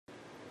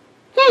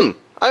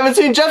I haven't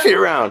seen Jeffy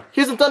around. He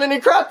hasn't done any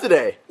crap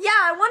today. Yeah,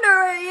 I wonder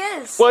where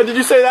he is. What, did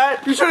you say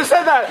that? You should have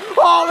said that.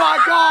 Oh my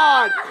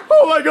god!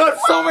 Oh my god,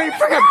 so many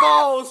freaking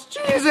balls!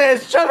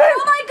 Jesus, Jeffy!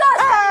 Oh my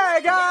gosh!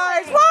 Hey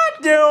guys,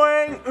 what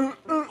doing?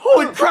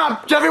 Holy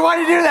crap, Jeffy, why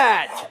did you do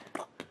that?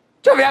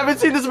 Jeffy, I haven't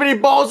seen this many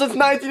balls since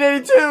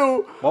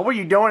 1982. What were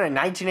you doing in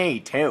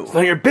 1982? It's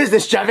none of your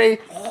business, Jeffy.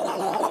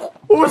 What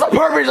was the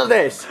purpose of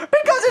this?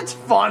 Because it's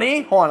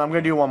funny. Hold on, I'm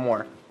gonna do one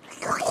more.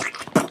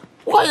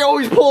 Why are you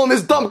always pulling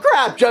this dumb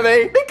crap,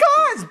 Jeffy?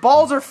 Because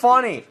balls are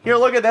funny. Here,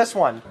 look at this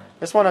one.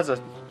 This one has a...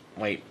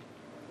 Wait.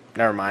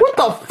 Never mind. What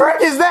the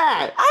frick is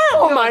that?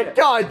 Oh my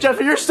god,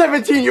 Jeffy, you're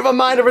 17. You have a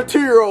mind of a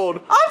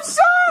 2-year-old. I'm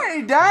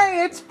sorry,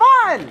 dang. It's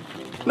fun.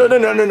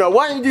 No.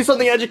 Why don't you do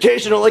something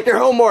educational like your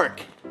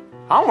homework?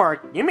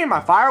 Homework? You mean my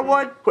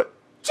firewood? What?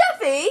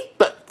 Jeffy!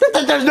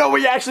 There's no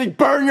way you actually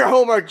burn your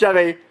homework,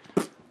 Jeffy.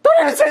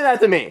 Don't even say that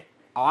to me.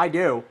 Oh, I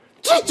do.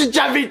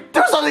 Jeffy,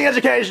 do something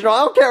educational. I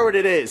don't care what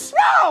it is.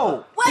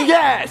 No! Wait!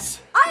 Yes!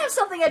 I have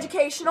something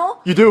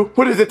educational. You do?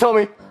 What is it? Tell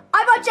me.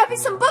 I bought Jeffy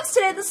some books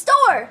today at the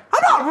store.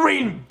 I'm not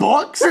reading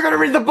books. You're gonna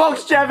read the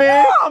books, Jeffy.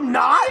 No, I'm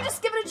not.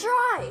 Just give it a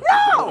try.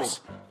 No!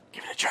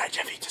 Give it a try,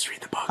 Jeffy. Just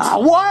read the books.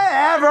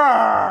 Whatever.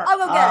 I'll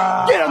go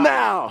get it. Get him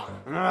now.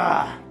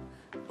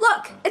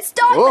 Look, it's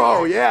Dog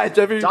Oh, Man. yeah,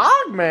 Jeffy.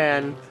 Dog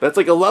Man. That's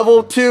like a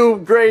level 2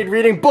 grade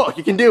reading book.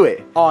 You can do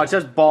it. Oh, it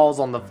says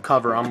balls on the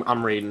cover.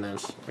 I'm reading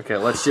this. Okay,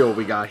 let's see what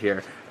we got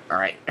here. All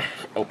right,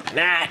 open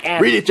that.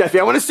 And Read it, Jeffy.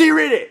 I want to see you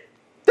read it.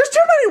 there's too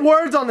many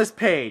words on this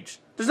page.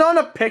 There's not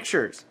enough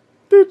pictures.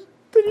 Did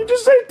you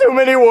just say too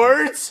many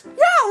words?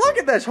 Yeah, look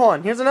at this. Hold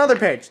on. Here's another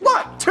page.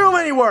 Look, too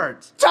many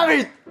words.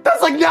 Jeffy,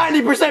 that's like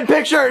 90%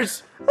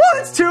 pictures. Well,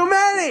 it's too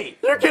many.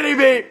 You're kidding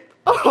me.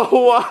 Oh,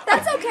 wow.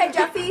 That's okay,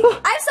 Jeffy.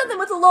 I have something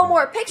with a little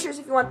more pictures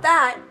if you want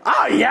that.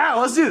 Oh yeah,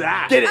 let's do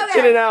that. Get it. Okay.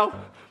 Get it now.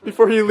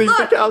 Before he leaves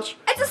Look, the couch.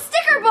 it's a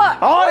sticker book.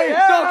 Oh Hey,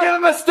 yeah. don't give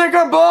him a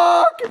sticker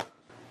book.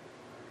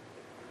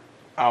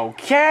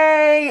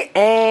 Okay,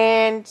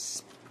 and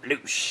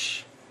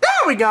sploosh. There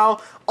we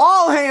go.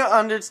 All hang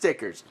under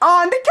stickers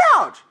on the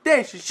couch.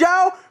 They should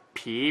show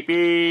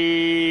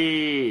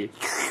pee-pee.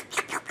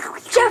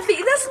 Jeffy,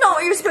 that's not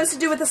what you're supposed to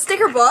do with a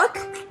sticker book.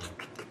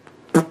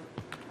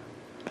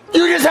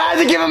 You just had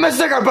to give him a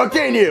sticker book,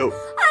 didn't you?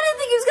 I didn't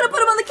think he was gonna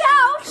put him on the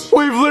couch.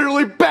 We've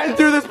literally been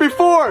through this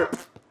before.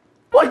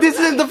 Like, this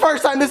isn't the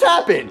first time this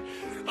happened.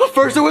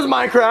 First it was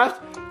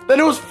Minecraft, then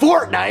it was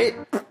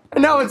Fortnite,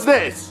 and now it's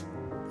this.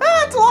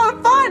 That's a lot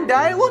of fun,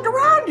 Daddy. Look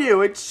around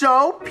you. It's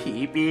so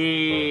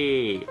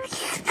pee-pee.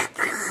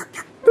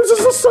 This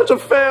is such a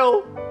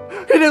fail.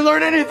 He didn't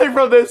learn anything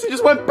from this. He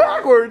just went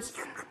backwards.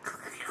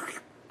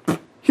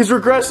 He's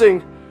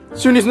regressing.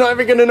 Soon he's not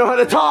even gonna know how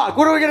to talk.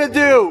 What are we gonna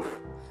do?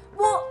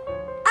 Well,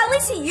 at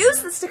least he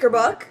used the sticker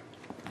book.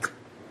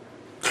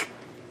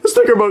 The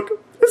sticker book.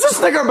 It's a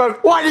sticker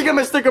book. Why do you give him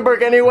a sticker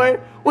book anyway?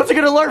 What's he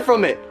gonna learn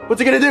from it? What's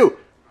he gonna do?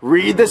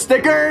 Read the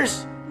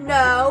stickers?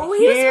 No,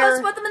 he was Here.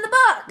 supposed to put them in the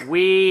book.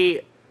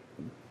 We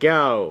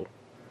go.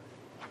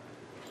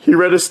 He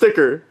read a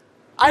sticker.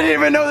 I didn't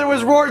even know there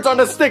was words on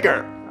the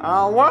sticker.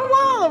 What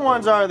other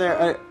ones are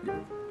there?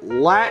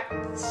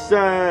 Let's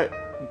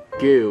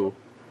go.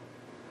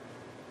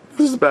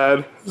 This is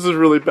bad. This is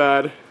really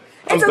bad.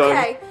 It's I'm done.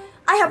 okay.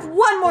 I have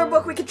one more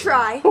book we could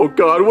try. Oh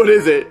God, what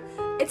is it?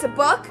 It's a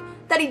book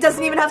that he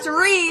doesn't even have to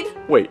read.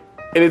 Wait,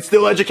 and it's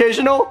still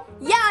educational?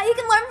 Yeah, he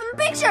can learn from the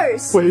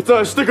pictures. Wait, it's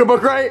not a sticker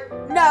book, right?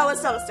 No,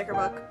 it's not a sticker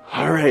book.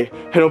 All right,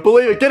 I don't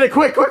believe it. Get it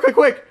quick. All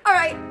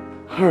right.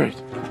 All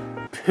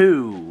right.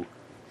 Poo.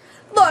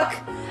 Look,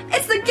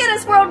 it's the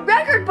Guinness World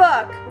Record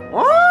book.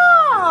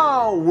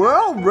 Oh,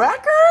 world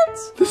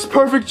records? This is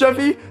perfect,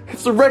 Jeffy.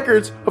 It's the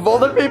records of all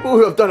the people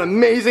who have done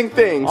amazing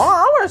things. Oh,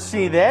 I want to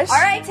see this. All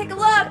right, take a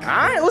look. All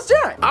right, let's do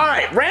it. All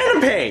right,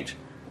 random page.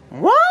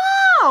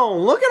 Wow,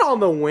 look at all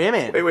the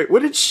women. Wait,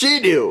 what did she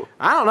do?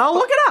 I don't know.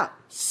 Look it up.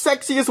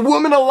 Sexiest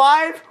woman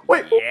alive?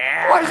 Wait,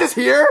 Yeah. why is this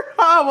here?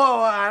 Oh,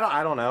 well,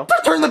 I don't know.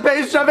 Turn the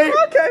page, Jeffy.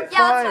 Okay,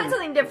 Yeah, let's find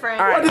something different.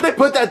 All right. Why did they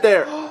put that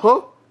there?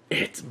 Huh?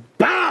 It's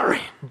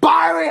Byron.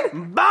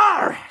 Byron?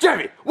 Byron.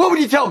 Jeffy, what would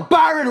you tell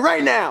Byron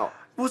right now?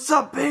 What's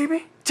up,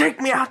 baby? Take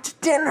me out to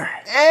dinner.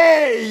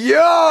 Hey, yo!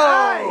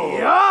 Hey,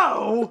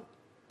 yo.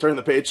 Turn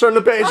the page, turn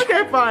the page.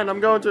 Okay, fine. I'm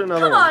going to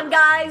another Come one. on,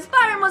 guys.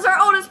 Byron was our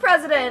oldest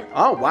president.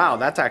 Oh, wow.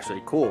 That's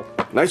actually cool.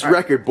 Nice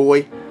record,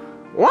 boy.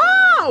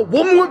 Wow.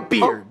 Woman with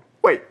beard. Oh,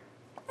 wait,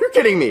 you're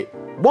kidding me.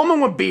 Woman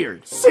with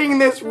beard. Seeing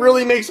this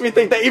really makes me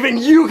think that even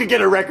you could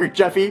get a record,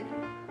 Jeffy.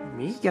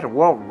 Me get a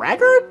world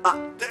record?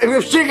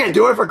 If she can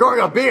do it for growing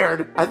a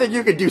beard, I think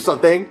you could do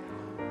something.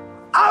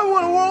 I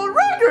want a world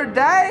record,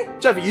 Day.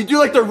 Jeffy, you do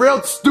like the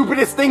real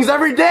stupidest things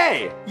every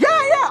day. Yeah,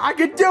 I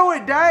could do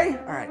it, Day.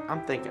 All right,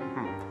 I'm thinking.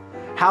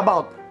 How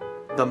about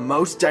the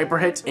most diaper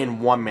hits in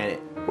 1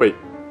 minute? Wait,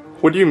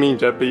 what do you mean,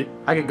 Jeffy?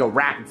 I could go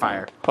rapid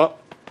fire. Huh?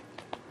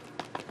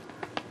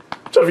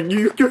 Jeffy,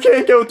 you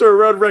can't go to a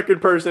world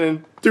record person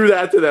and do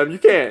that to them. You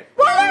can't.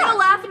 Well, they're gonna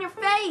laugh in your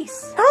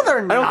face. No,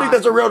 they're not. I don't think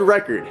that's a world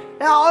record.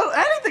 No,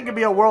 anything could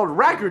be a world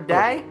record,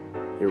 Day.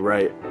 You're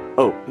right.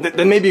 Oh,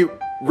 then maybe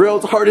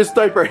world's hardest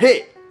diaper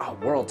hit. Oh,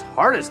 world's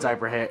hardest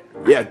diaper hit.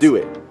 Yeah, do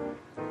it. Help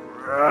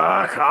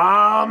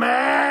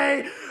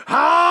me!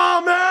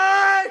 Help me!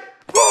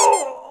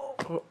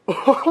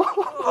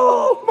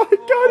 Oh my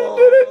God, you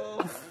did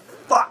it!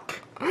 Fuck.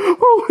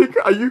 Oh my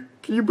God,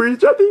 can you breathe,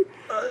 Jeffy?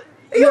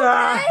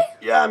 Yeah,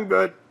 yeah, I'm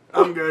good.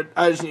 I'm good.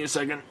 I just need a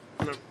second.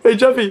 Hey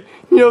Jeffy,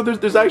 you know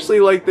there's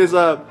actually like this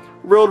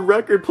world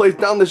record place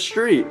down the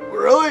street.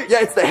 Really?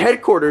 Yeah, it's the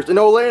headquarters in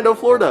Orlando,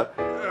 Florida.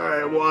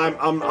 Alright, well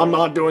I'm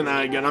not doing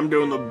that again. I'm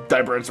doing the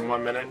diaper hits in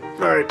 1 minute.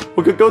 Alright.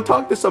 We could go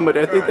talk to somebody.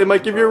 I think they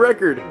might give you a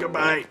record.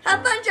 Goodbye.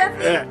 Have fun,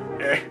 Jeffy. Yeah.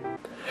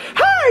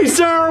 Hey,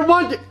 sir,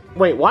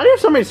 wait, why do you have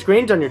so many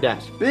screens on your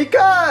desk?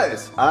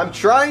 Because I'm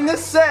trying to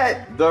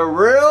set the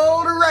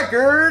world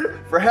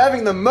record for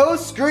having the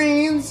most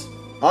screens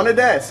on a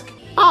desk.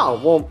 Oh,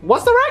 well,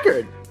 what's the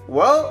record?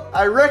 Well,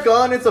 I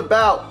reckon it's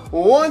about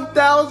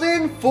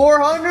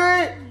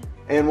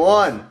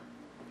 1,401.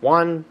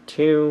 1,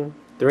 2,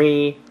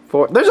 3,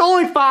 4. There's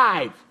only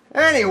 5.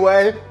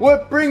 Anyway,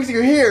 what brings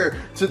you here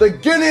to the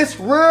Guinness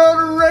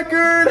World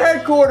Record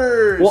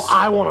headquarters? Well,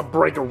 I want to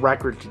break a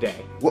record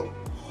today.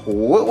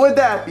 What would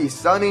that be,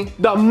 Sonny?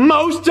 The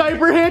most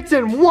diaper hits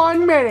in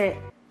 1 minute.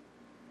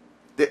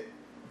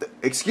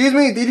 Excuse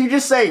me, did you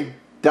just say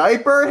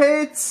diaper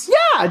hits?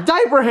 Yeah,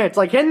 diaper hits,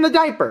 like hitting the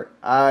diaper.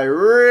 I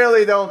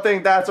really don't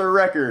think that's a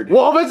record.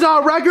 Well, if it's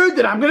not a record,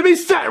 then I'm going to be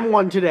setting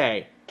one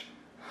today.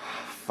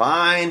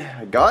 Fine,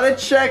 I gotta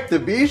check to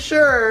be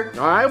sure.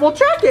 All right, we'll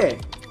check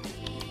it.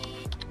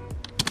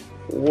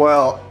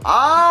 Well,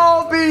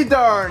 I'll be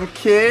darned,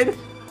 kid.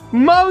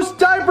 Most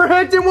diaper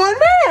hits in 1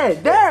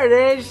 minute. There it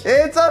is.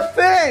 It's a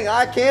thing.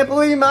 I can't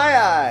believe my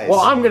eyes. Well,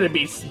 I'm going to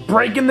be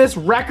breaking this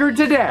record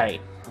today.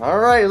 All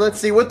right, let's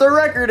see what the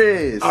record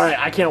is. All right,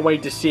 I can't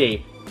wait to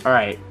see. All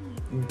right.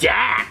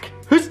 Dak.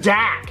 Who's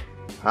Dak?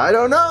 I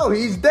don't know.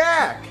 He's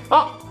Dak.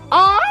 Oh,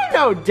 I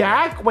know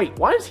Dak. Wait,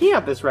 why does he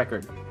have this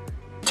record?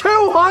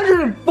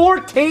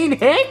 214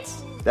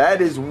 hits?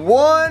 That is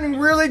one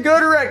really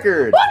good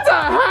record. What the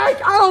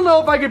heck? I don't know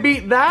if I could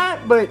beat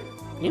that, but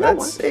you know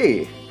Let's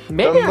see.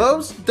 Maybe the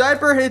most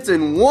diaper hits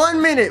in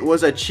 1 minute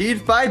was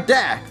achieved by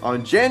Dak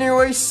on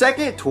January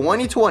 2nd,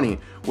 2020,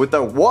 with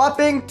a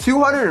whopping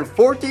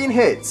 214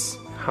 hits.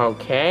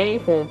 Okay,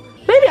 well,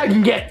 maybe I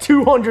can get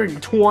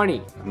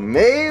 220.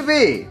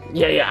 Maybe.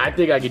 Yeah, I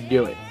think I could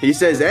do it. He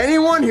says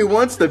anyone who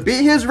wants to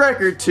beat his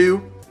record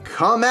to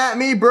come at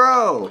me,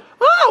 bro.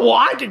 Oh, well,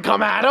 I can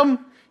come at him.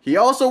 He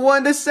also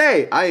wanted to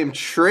say, I am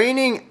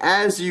training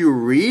as you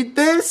read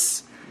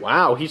this.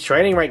 Wow, he's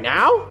training right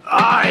now?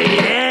 Oh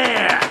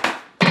yeah!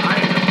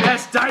 I'm the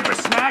best diaper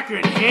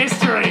smacker in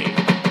history!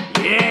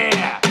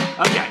 Yeah!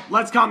 Okay,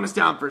 let's calm this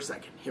down for a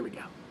second. Here we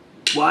go.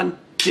 1,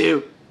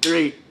 2,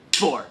 3,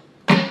 4.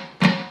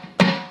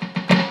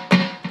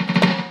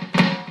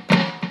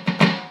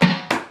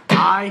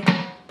 I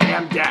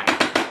am Dak.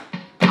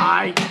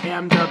 I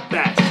am the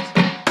best.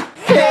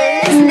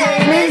 His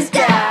name is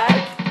Dak.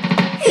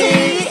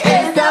 He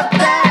is the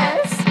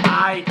best.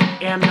 I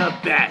am the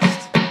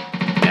best.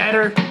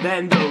 Better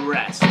than the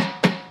rest.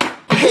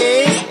 He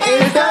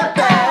is the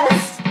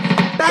best.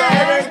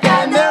 Better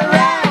than the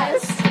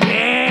rest.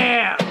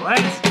 Yeah!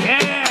 Let's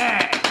get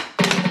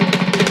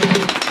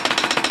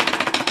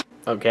it!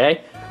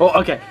 Okay. Oh,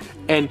 okay.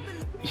 And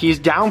he's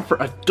down for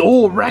a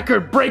dual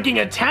record-breaking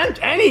attempt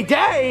any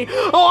day.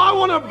 Oh, I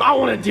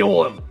wanna deal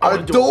with him. A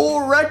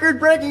dual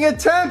record-breaking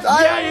attempt?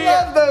 I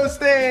love those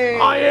things.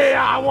 Oh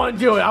yeah, I wanna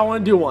do it. I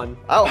wanna do one.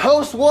 I'll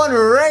host one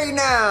right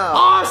now.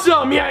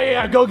 Awesome.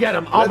 Yeah. Go get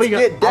him. Let's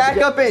get Dak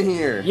up in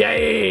here.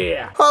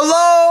 Yeah.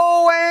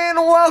 Hello and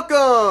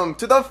welcome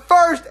to the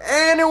first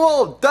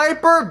annual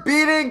diaper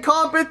beating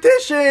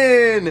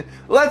competition.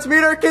 Let's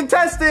meet our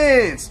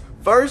contestants.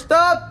 First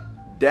up,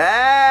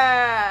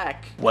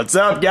 Dak. What's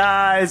up,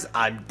 guys?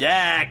 I'm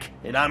Dak,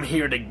 and I'm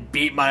here to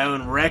beat my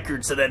own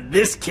record so that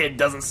this kid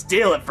doesn't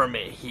steal it from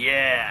me.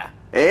 Yeah.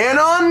 And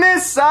on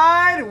this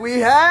side, we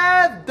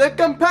have the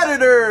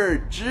competitor,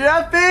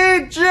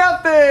 Jeffy.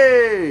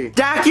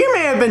 Dak, you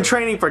may have been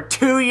training for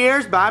 2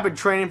 years, but I've been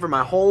training for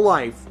my whole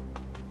life.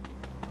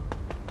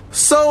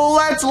 So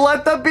let's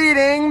let the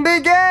beating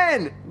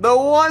begin. The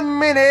 1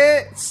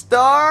 minute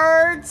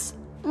starts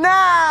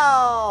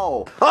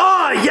now.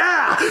 Oh,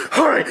 yeah!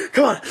 Alright,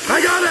 come on.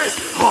 I got this!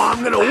 Oh,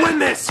 I'm gonna win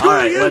this!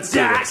 Alright, let's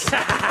do this.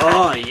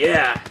 Oh,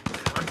 yeah.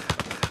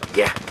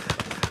 Yeah.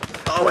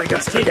 Oh my god,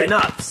 it's taking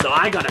up, so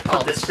I gotta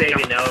put this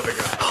baby in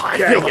overdrive. Oh, I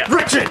feel the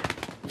friction!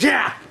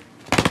 Yeah!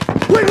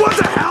 Wait, what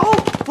the hell?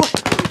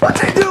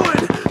 What's he doing?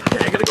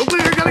 Okay, I gotta go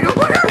quicker,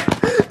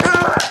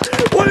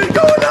 what is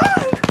going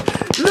on?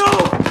 No!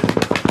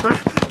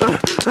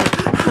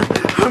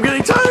 I'm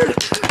getting tired!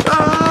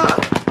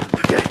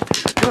 Okay,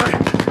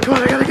 come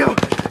on, I gotta go!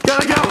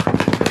 Okay.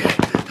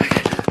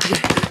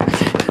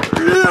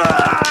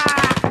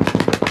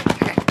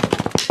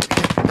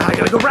 Now I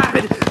gotta go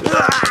rapid!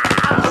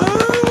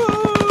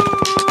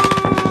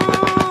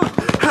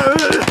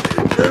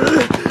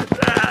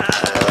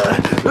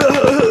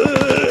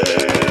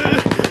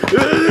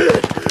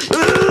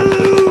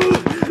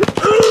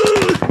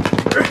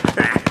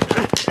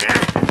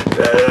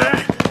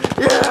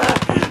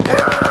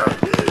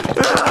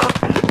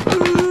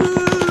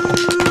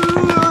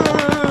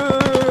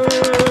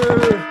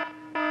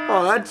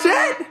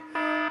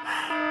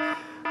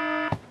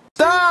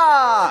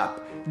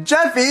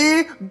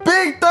 Jeffy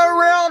beat the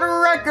world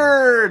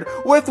record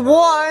with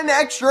 1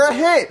 extra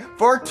hit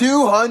for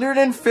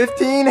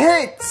 215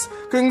 hits.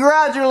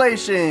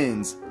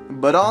 Congratulations.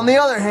 But on the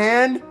other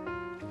hand,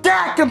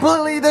 Dak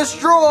completely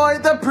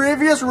destroyed the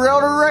previous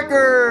world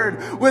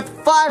record with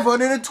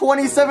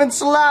 527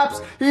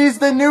 slaps. He's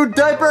the new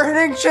diaper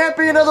hitting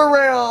champion of the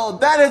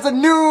world. That is a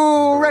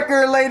new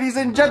record, ladies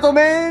and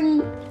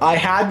gentlemen. I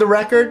had the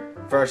record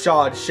for a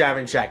solid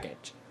 7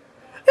 seconds.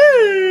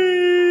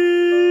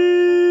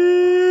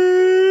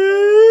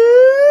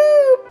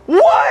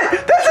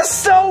 What? This is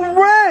so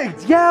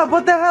rigged! Yeah,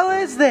 what the hell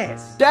is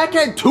this? Dak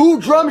had 2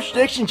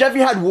 drumsticks and Jeffy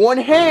had 1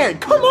 hand.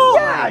 Come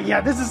on!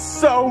 Yeah, this is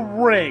so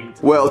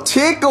rigged. Well,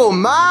 tickle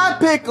my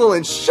pickle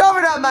and shove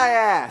it up my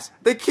ass.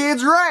 The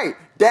kid's right.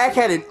 Dak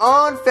had an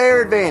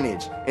unfair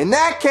advantage. In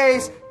that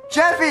case,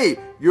 Jeffy,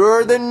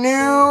 you're the new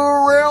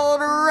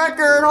world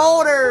record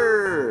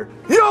holder.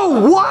 You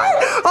know what?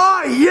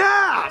 Oh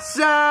yeah!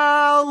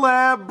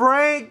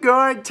 Celebrate,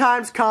 good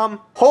times come.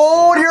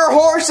 Hold your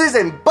horses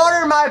and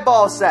butter my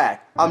ball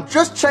sack. I'm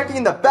just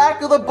checking the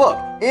back of the book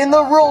in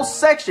the rules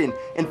section,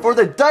 and for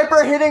the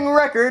diaper hitting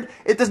record,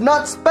 it does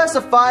not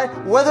specify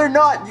whether or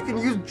not you can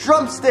use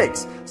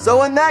drumsticks.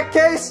 So in that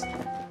case,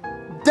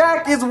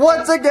 Dak is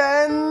once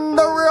again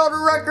the world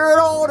record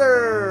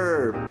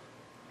holder.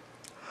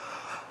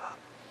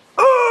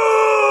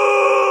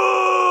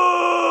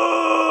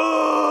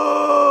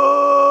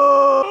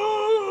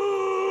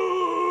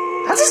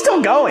 How's it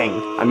still going?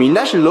 I mean,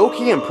 that's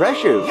low-key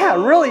impressive. Yeah, it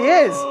really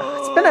is.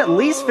 It's been at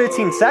least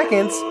 15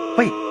 seconds.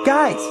 Wait,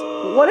 guys,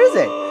 what is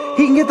it?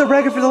 He can get the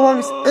record for the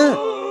longest.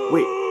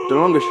 Wait, the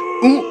longest.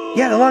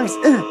 Yeah, the longest.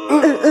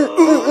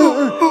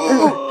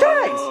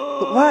 Guys,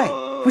 why?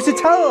 We should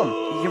tell him.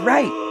 You're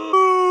right.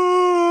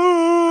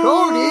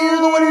 Cody,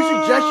 you're the one who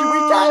suggested we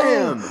tell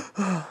him.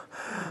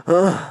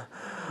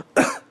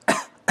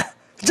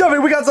 Jeffy,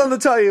 we got something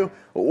to tell you.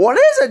 What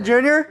is it,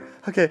 Junior?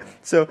 Okay,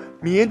 so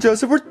me and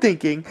Joseph were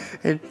thinking,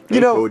 and you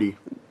know, Cody.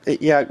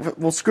 Yeah,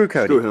 well, screw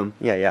Cody. Screw him.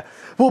 Yeah.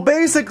 Well,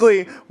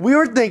 basically, we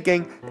were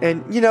thinking,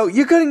 and you know,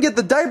 you couldn't get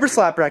the diaper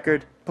slap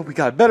record, but we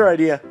got a better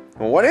idea.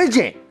 Well, what is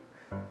it?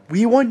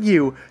 We want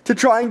you to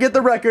try and get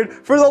the record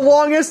for the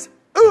longest.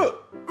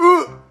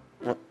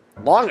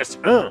 Longest.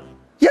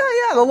 Yeah,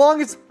 the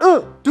longest.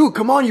 Dude,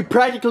 come on, you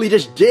practically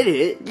just did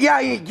it. Yeah,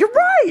 you're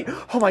right.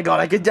 Oh my god,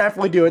 I could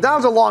definitely do it. That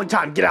was a long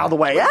time. Get out of the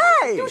way.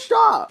 Hey! You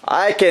stop.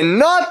 I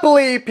cannot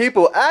believe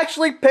people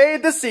actually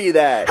paid to see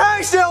that.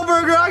 Hey,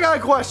 Sailburger, I got a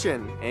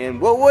question.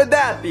 And what would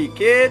that be,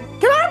 kid?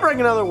 Can I break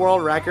another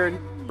world record?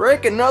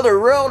 Break another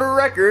world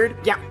record?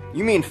 Yeah.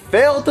 You mean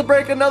fail to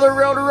break another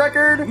world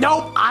record?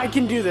 Nope, I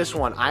can do this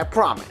one. I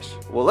promise.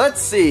 Well,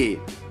 let's see.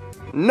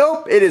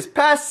 Nope, it is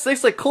past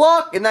 6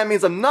 o'clock, and that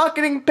means I'm not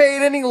getting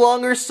paid any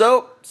longer,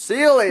 so see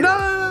you later.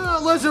 No,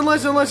 listen.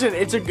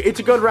 It's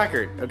a good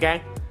record,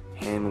 okay?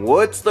 And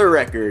what's the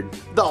record?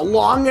 The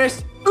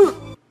longest.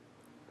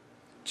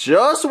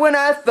 Just when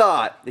I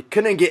thought it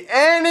couldn't get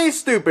any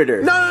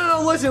stupider.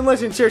 No,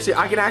 listen, seriously,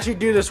 I can actually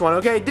do this one,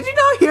 okay? Did you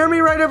not hear me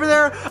right over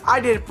there? I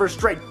did it for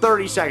straight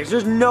 30 seconds.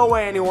 There's no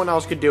way anyone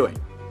else could do it.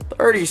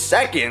 30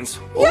 seconds?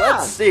 Well, Yeah.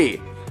 let's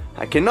see.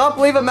 I cannot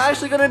believe I'm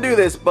actually gonna do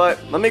this, but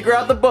let me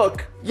grab the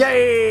book.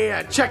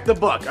 Yeah. Check the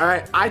book,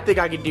 alright? I think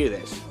I can do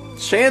this.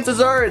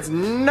 Chances are it's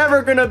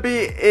never gonna be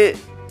it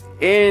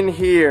in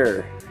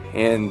here.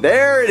 And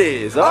there it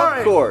is,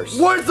 of course.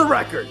 Where's the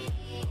record?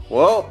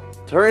 Well,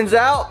 turns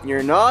out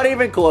you're not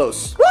even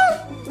close.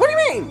 What? What do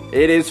you mean?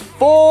 It is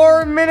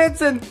 4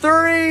 minutes and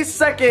 3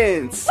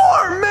 seconds.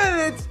 4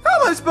 minutes?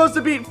 How am I supposed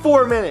to beat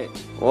 4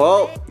 minutes?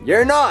 Well,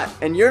 you're not,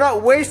 and you're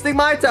not wasting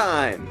my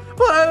time.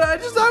 But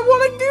I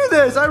want to do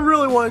this. I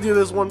really want to do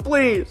this one,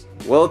 please.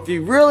 Well, if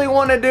you really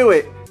want to do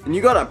it, then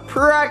you gotta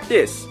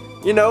practice.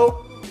 You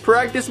know,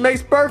 practice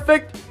makes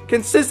perfect.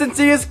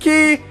 Consistency is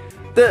key.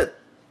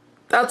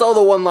 That's all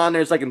the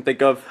one-liners I can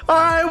think of.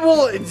 Alright,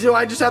 well, do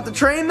I just have to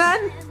train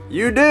then?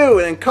 You do,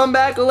 and come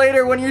back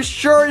later when you're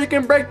sure you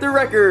can break the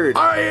record.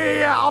 Alright,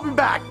 yeah, I'll be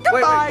back.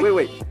 Goodbye.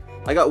 Wait.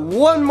 I got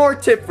one more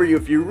tip for you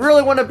if you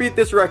really want to beat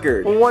this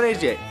record. Well, what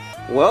is it?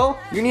 Well,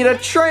 you need a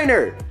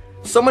trainer.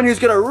 Someone who's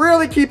gonna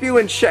really keep you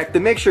in check to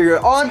make sure you're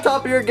on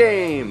top of your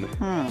game.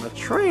 A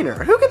trainer?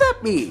 Who could that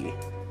be?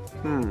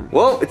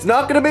 Well, it's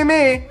not gonna be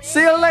me. See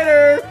you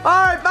later.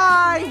 Alright,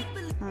 bye.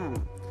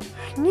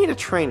 I need a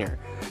trainer.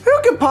 Who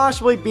could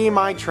possibly be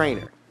my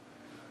trainer?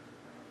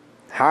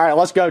 Alright,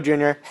 let's go,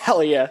 Junior.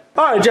 Hell yeah.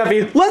 Alright,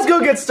 Jeffy, let's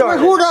go get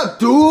started. Wait, hold up,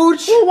 dude.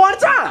 Well,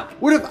 what's up?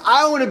 What if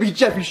I want to be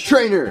Jeffy's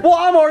trainer? Well,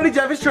 I'm already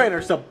Jeffy's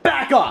trainer, so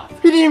back off.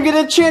 He didn't even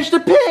get a chance to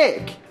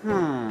pick.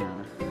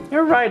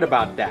 You're right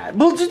about that.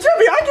 Well, Jeffy,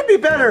 I can be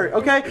better,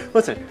 okay?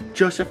 Listen,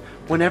 Joseph,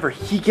 whenever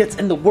he gets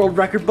in the world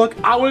record book,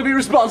 I want to be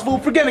responsible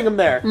for getting him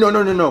there.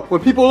 No.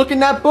 When people look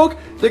in that book,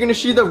 they're gonna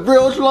see the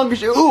world's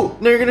longest ooh.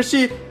 They're gonna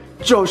see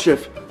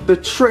Joseph, the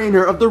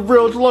trainer of the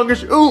world's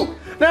longest ooh.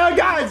 Now,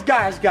 guys,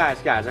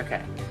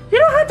 okay. You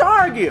don't have to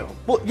argue.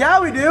 Well, yeah,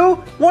 we do.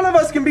 One of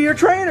us can be your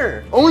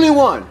trainer. Only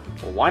one.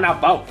 Well, why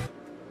not both?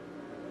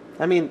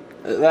 I mean,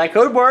 that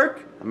could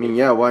work. I mean,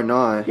 yeah, why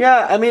not?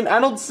 Yeah, I mean, I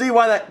don't see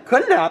why that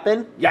couldn't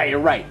happen. Yeah, you're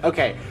right.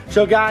 Okay,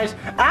 so guys,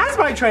 as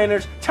my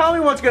trainers, tell me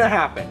what's gonna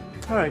happen.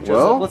 All right, Joseph,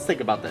 Well, let's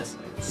think about this.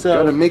 So,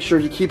 gotta make sure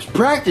he keeps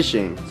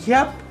practicing.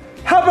 yep.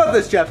 How about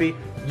this, Jeffy?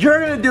 You're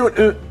gonna do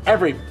it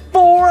every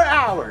 4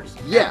 hours.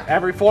 Yeah.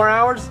 Every 4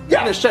 hours?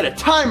 Gotta set a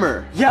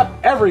timer. Yep,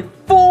 every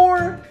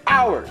 4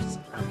 hours.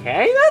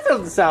 Okay, that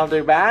doesn't sound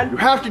too bad. You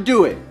have to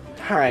do it.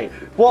 All right.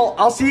 Well,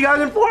 I'll see you guys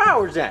in 4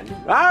 hours then.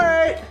 All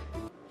right.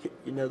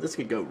 You know, this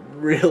could go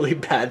really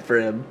bad for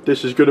him.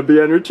 This is gonna be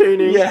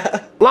entertaining. Yeah.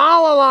 La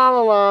la la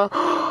la la.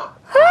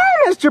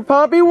 Hey, Mr.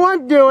 Puppy,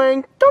 what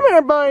doing? Come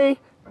here, buddy.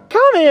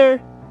 Come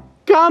here.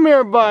 Come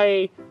here,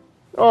 buddy.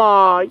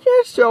 Aw,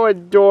 you're so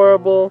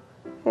adorable.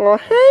 Oh,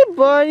 hey,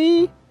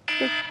 buddy.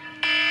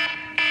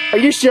 Are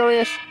you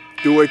serious?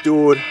 Do it,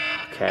 dude.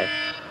 Okay.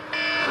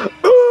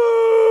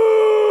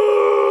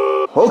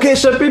 Okay,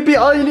 Chef PP,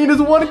 all you need is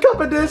 1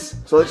 cup of this.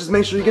 So let's just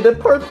make sure you get it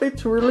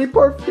perfect, really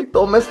perfect.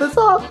 Don't mess this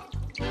up.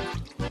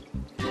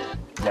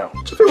 No.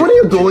 Jeffy, what are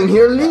you doing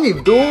here?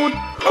 Leave, dude. Oh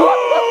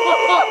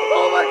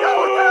my God,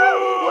 what the hell?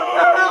 What the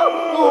hell?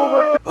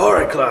 Oh my.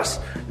 Alright, class.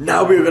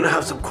 Now we're gonna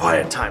have some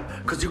quiet time,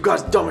 because you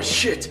guys dumb as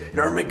shit and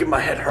are making my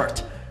head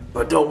hurt.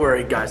 But don't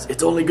worry, guys.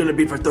 It's only gonna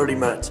be for 30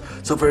 minutes.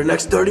 So for the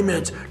next 30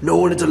 minutes, no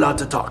one is allowed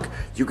to talk.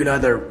 You can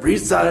either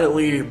read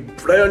silently,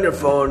 play on your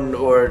phone,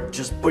 or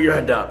just put your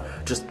head down.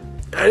 Just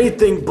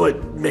anything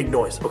but make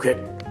noise, okay?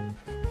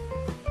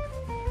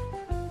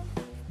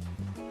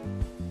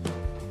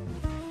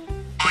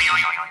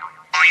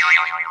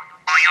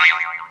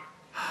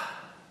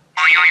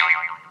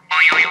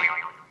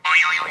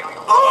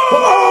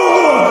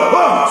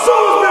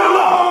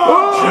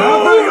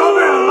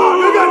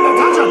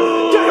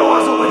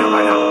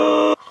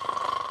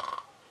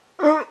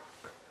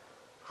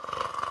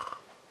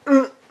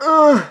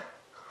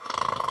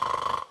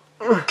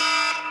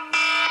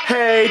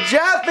 Hey,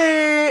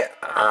 Jeffy!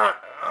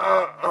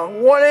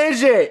 What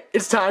is it?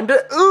 It's time to.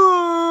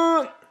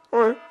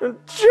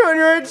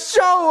 Junior, it's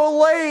so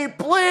late.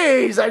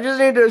 Please, I just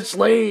need to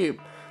sleep.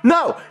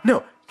 No,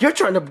 you're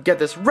trying to get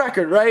this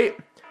record, right?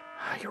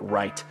 You're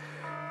right.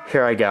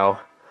 Here I go.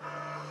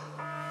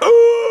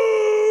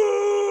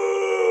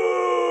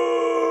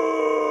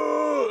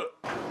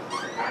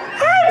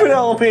 Hey,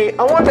 Penelope,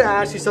 I want to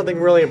ask you something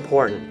really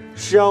important.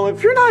 So,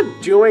 if you're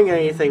not doing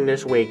anything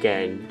this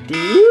weekend, do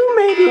you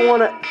maybe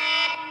want to...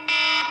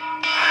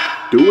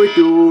 Do it,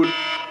 dude.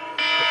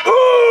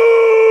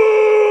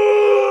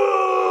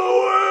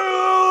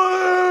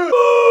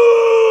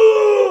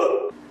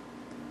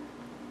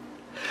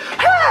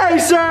 Hey,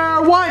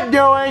 sir, what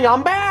doing?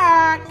 I'm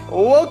back.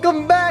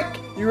 Welcome back.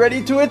 You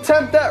ready to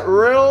attempt that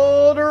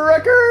world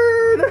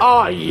record?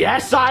 Oh,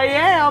 yes, I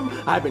am.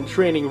 I've been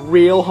training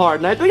real hard,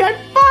 and I think I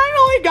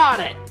finally got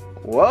it.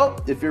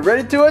 Well, if you're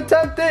ready to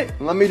attempt it,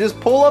 let me just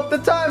pull up the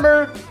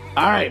timer.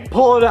 All right,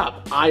 pull it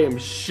up. I am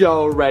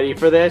so ready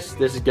for this.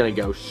 This is gonna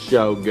go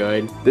so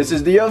good. This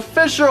is the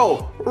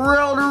official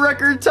world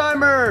record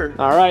timer.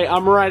 All right,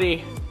 I'm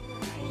ready.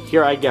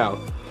 Here I go.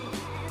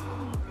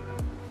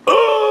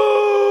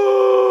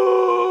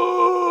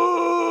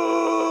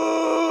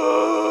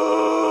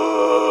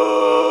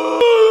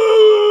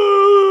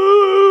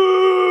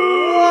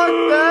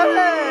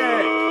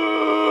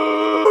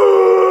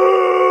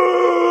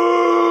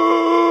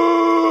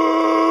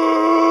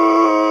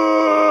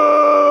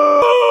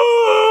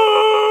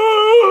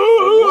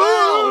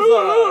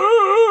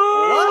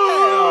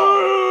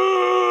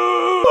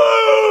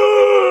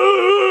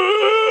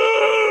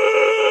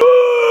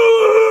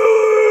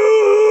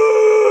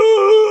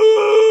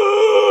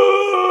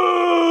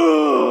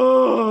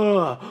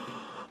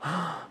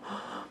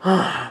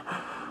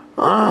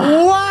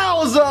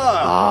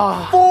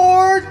 Wowza!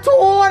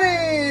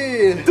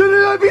 420!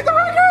 Did I beat the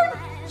record?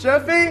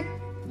 Jeffy,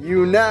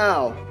 you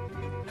now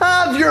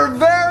have your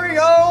very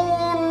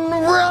own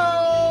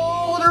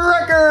world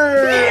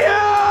record!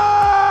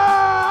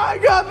 Yeah! I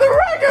got the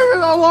record for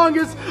the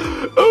longest.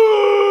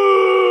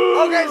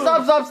 Okay,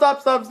 stop.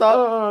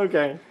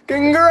 Okay.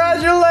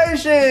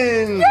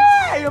 Congratulations!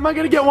 Yay! Am I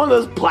gonna get one of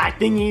those black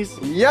thingies?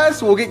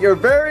 Yes, we'll get your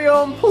very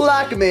own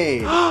plaque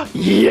made.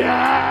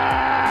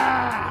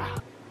 Yeah!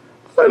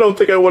 I don't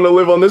think I want to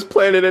live on this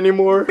planet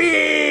anymore.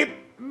 Beep,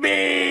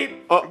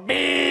 beep,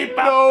 beep.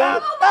 No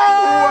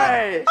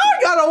way! I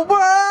got a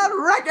world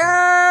record!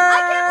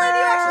 I can't believe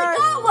you actually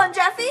got one,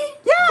 Jeffy.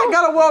 Yeah, I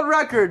got a world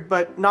record,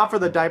 but not for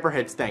the diaper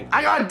hits thing.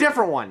 I got a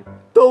different one.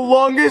 The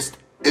longest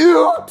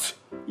oot!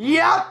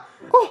 Yep.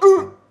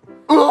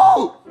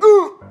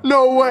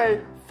 No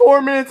way!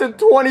 4 minutes and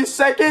 20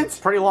 seconds?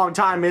 Pretty long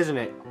time, isn't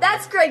it?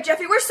 That's great,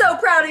 Jeffy. We're so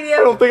proud of I you.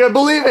 don't think I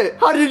believe it!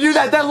 How did you do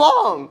that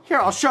long? Here,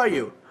 I'll show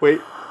you. Wait.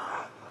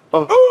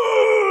 Oh.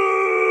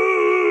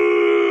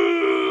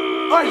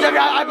 Alright, Jeffy,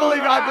 I believe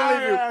you.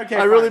 Okay,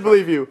 I really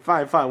believe you.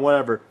 Fine,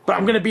 whatever. But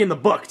I'm gonna be in the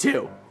book,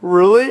 too.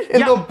 Really? In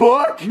Yep. the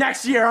book?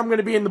 Next year, I'm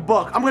gonna be in the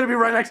book. I'm gonna be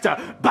right next to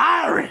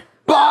Byron.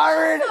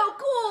 Byron? So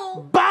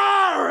cool.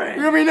 Byron!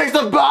 You're gonna be next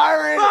to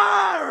Byron?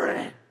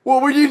 Byron!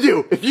 What would you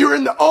do if you were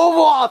in the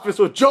Oval Office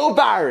with Joe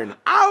Byron?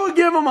 I would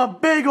give him a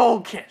big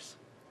old kiss.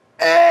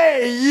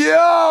 Hey,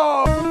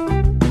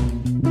 yo!